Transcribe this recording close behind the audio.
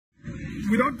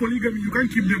Without polygamy, you can't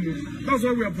keep them. That's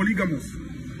why we are polygamous.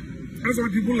 That's why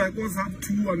people like us have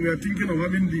two, and we are thinking of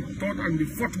having the third and the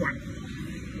fourth one.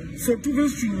 So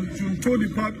Tuface should toe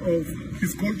the part of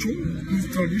his culture,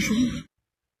 his tradition.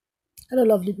 Hello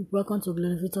lovely people, welcome to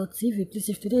Glorifitor TV. Please,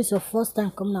 if today is your first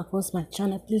time coming across my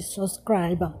channel, please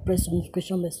subscribe and press the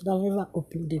notification bell so that whenever I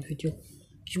upload a video,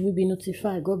 you will be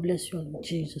notified. God bless you in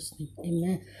Jesus' name.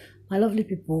 Amen. My lovely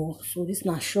people, so this is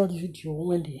a short video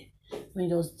when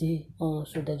just they so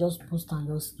they just post and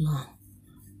just now.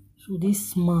 So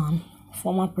this man,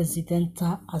 former president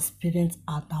aspirant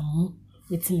Adamu,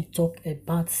 waiting to talk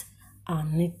about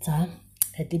Anita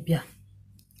Edibia,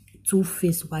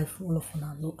 Tuface wife. All of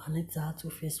them know Anita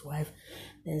Tuface wife.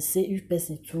 Then say if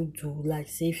person to do, like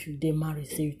say if you dey marry,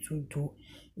 say you to do,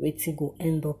 waiting go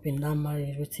end up in that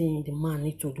marriage. Waiting the man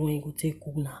need to do and go take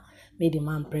cook now. Make the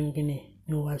man bring in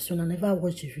a new wife. So I never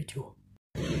watch the video.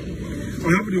 I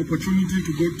have the opportunity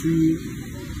to go to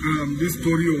this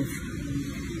story of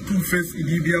Tuface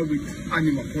Idibia with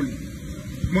animal polly.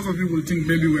 Most of people think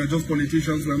maybe we are just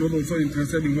politicians, we are not also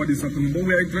interested in what is happening, but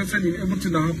we are interested in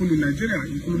everything that happened in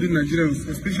Nigeria, including Nigerians,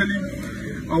 especially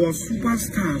our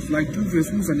superstars like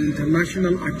Tuface, who's an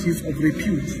international artist of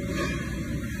repute.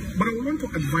 But I want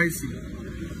to advise you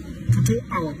to toe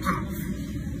our path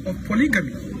of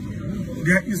polygamy.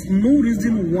 There is no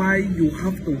reason why you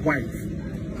have a wife.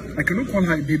 I cannot call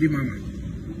her a baby mama,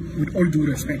 with all due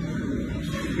respect.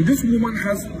 This woman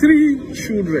has 3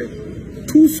 children,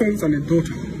 2 sons and a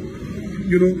daughter.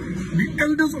 You know, the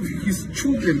elders of his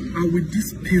children are with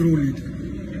this payroll lady.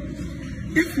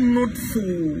 If not for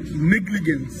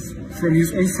negligence from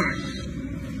his own side,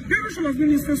 maybe should have been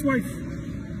his first wife.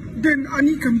 Then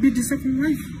Annie can be the second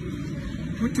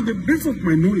wife. But to the best of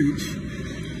my knowledge,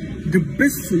 the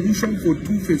best solution for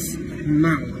Tuface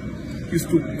now is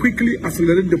to quickly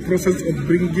accelerate the process of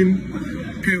bringing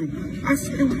payroll as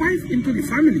a wife into the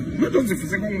family, not just the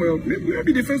second wife,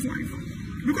 maybe the first wife.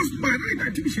 Because by right,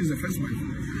 I think she's the first wife.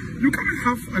 You can't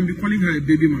have and be calling her a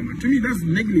baby mama. To me, that's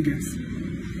negligence.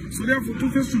 So therefore,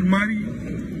 Tuface should marry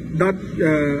that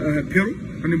payroll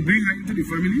and then bring her into the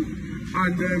family.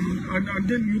 And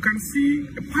then you can see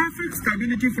a perfect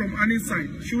stability from Annie's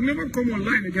side. She will never come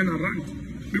online again and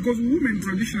rant. Because women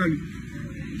traditionally,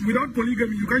 without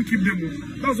polygamy, you can't keep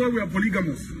them. That's why we are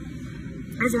polygamous.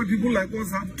 That's why people like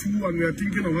us have 2, and we are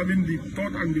thinking of having the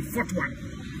third and the fourth one.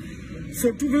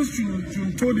 So Tuface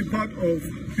should toe the part of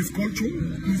his culture,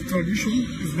 his tradition,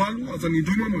 his value as an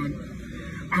Idoma man,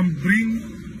 and bring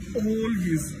all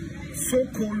his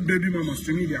so-called baby mamas,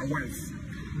 to me their wives,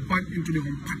 back into the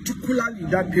home. Particularly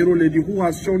that payroll lady who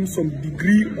has shown some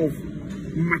degree of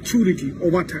maturity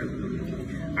over time.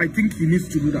 I think he needs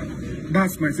to do that.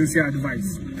 That's my sincere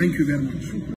advice. Thank you very much.